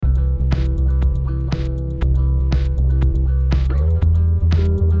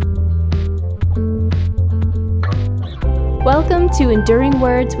Welcome to Enduring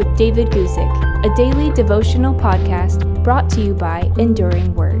Words with David Guzik, a daily devotional podcast brought to you by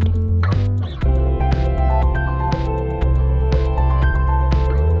Enduring Word.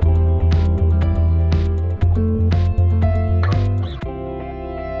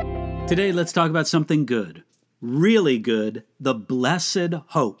 Today, let's talk about something good, really good, the blessed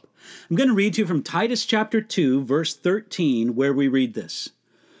hope. I'm going to read to you from Titus chapter 2, verse 13, where we read this.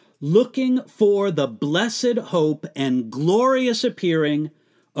 Looking for the blessed hope and glorious appearing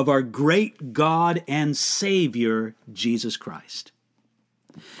of our great God and Savior, Jesus Christ.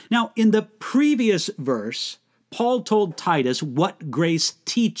 Now, in the previous verse, Paul told Titus what grace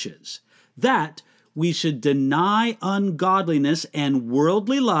teaches, that we should deny ungodliness and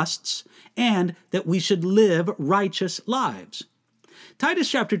worldly lusts, and that we should live righteous lives. Titus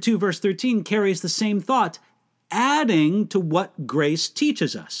chapter 2, verse 13 carries the same thought, adding to what grace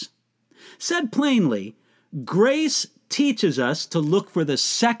teaches us. Said plainly, grace teaches us to look for the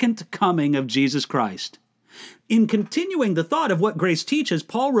second coming of Jesus Christ. In continuing the thought of what grace teaches,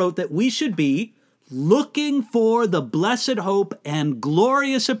 Paul wrote that we should be looking for the blessed hope and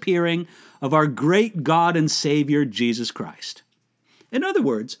glorious appearing of our great God and Savior, Jesus Christ. In other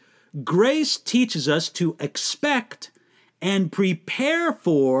words, grace teaches us to expect and prepare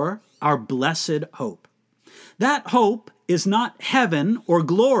for our blessed hope. That hope is not heaven or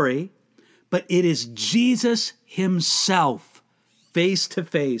glory, but it is Jesus himself, face to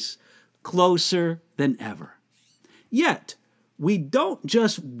face, closer than ever. Yet, we don't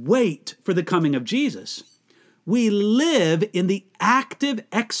just wait for the coming of Jesus. We live in the active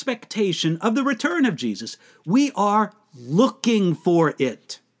expectation of the return of Jesus. We are looking for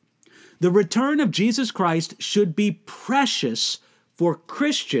it. The return of Jesus Christ should be precious for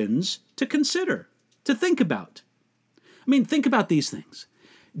Christians to consider, to think about. Think about these things.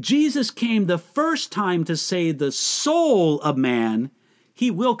 Jesus came the first time to save the soul of man.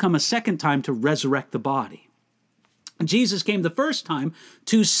 He will come a second time to resurrect the body. Jesus came the first time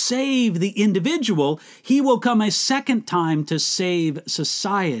to save the individual. He will come a second time to save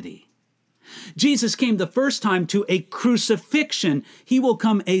society. Jesus came the first time to a crucifixion. He will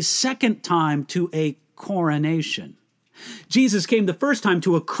come a second time to a coronation. Jesus came the first time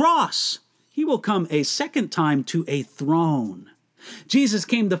to a cross. He will come a second time to a throne. Jesus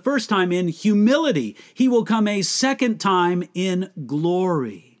came the first time in humility. He will come a second time in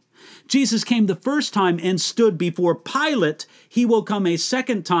glory. Jesus came the first time and stood before Pilate. He will come a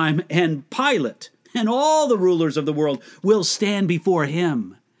second time, and Pilate and all the rulers of the world will stand before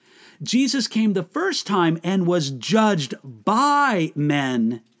him. Jesus came the first time and was judged by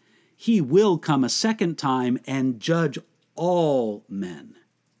men. He will come a second time and judge all men.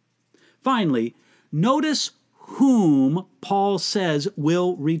 Finally, notice whom Paul says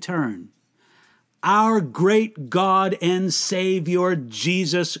will return. Our great God and Savior,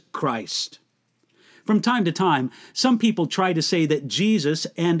 Jesus Christ. From time to time, some people try to say that Jesus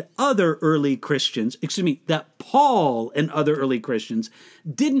and other early Christians, that Paul and other early Christians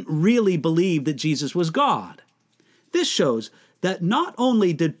didn't really believe that Jesus was God. This shows that not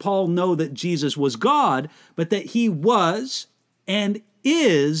only did Paul know that Jesus was God, but that he was and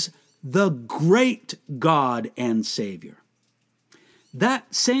is the great God and Savior.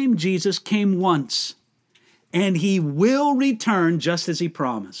 That same Jesus came once, and he will return just as he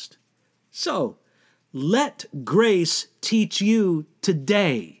promised. So, let grace teach you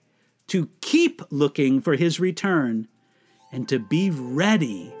today to keep looking for his return and to be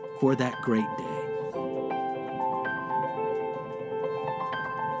ready for that great day.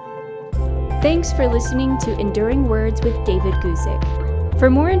 Thanks for listening to Enduring Words with David Guzik. For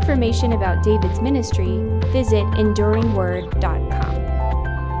more information about David's ministry, visit enduringword.com.